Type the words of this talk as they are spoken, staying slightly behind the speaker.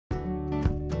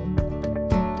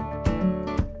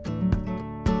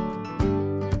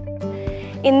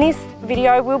In this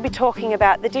video we'll be talking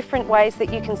about the different ways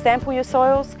that you can sample your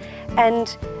soils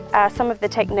and some of the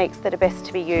techniques that are best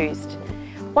to be used.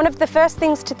 One of the first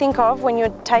things to think of when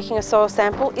you're taking a soil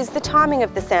sample is the timing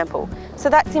of the sample. So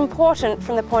that's important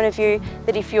from the point of view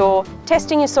that if you're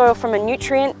testing your soil from a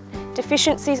nutrient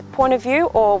deficiency point of view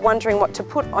or wondering what to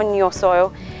put on your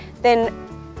soil, then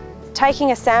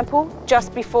taking a sample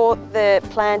just before the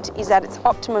plant is at its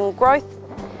optimum growth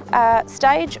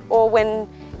stage or when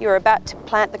you're about to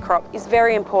plant the crop is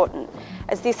very important,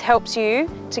 as this helps you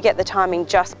to get the timing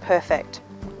just perfect.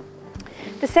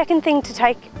 The second thing to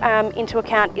take into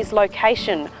account is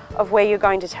location of where you're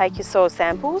going to take your soil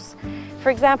samples.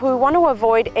 For example, we want to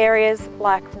avoid areas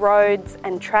like roads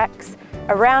and tracks,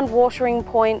 around watering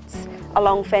points,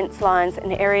 along fence lines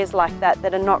and areas like that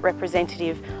that are not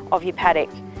representative of your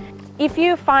paddock. If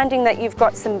you're finding that you've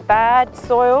got some bad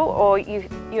soil or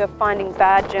you're finding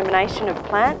bad germination of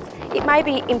plants, it may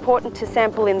be important to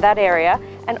sample in that area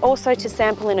and also to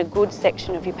sample in a good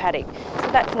section of your paddock. So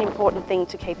that's an important thing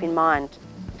to keep in mind.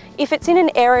 If it's in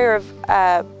an area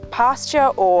of pasture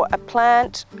or a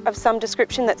plant of some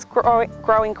description that's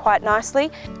growing quite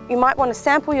nicely, you might want to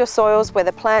sample your soils where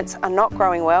the plants are not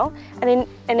growing well and in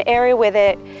an area where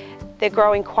they're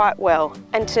growing quite well,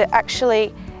 and to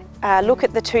actually look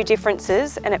at the two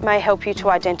differences, and it may help you to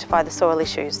identify the soil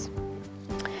issues.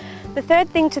 The third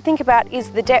thing to think about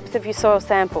is the depth of your soil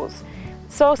samples.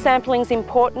 Soil sampling is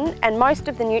important, and most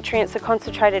of the nutrients are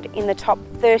concentrated in the top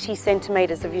 30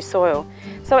 centimetres of your soil.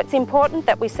 So it's important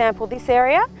that we sample this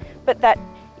area, but that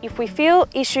if we feel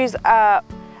issues are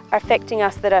affecting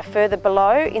us that are further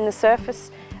below in the surface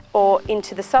or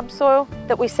into the subsoil,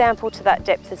 that we sample to that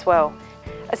depth as well.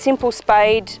 A simple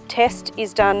spade test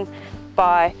is done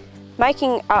by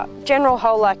making a general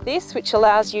hole like this, which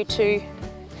allows you to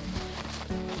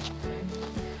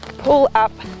pull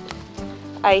up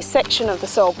a section of the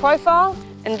soil profile,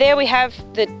 and there we have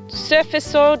the surface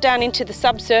soil down into the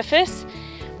subsurface,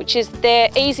 which is there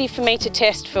easy for me to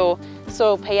test for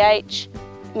soil pH,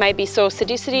 maybe soil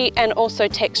acidity and also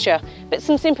texture, but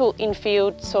some simple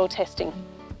in-field soil testing.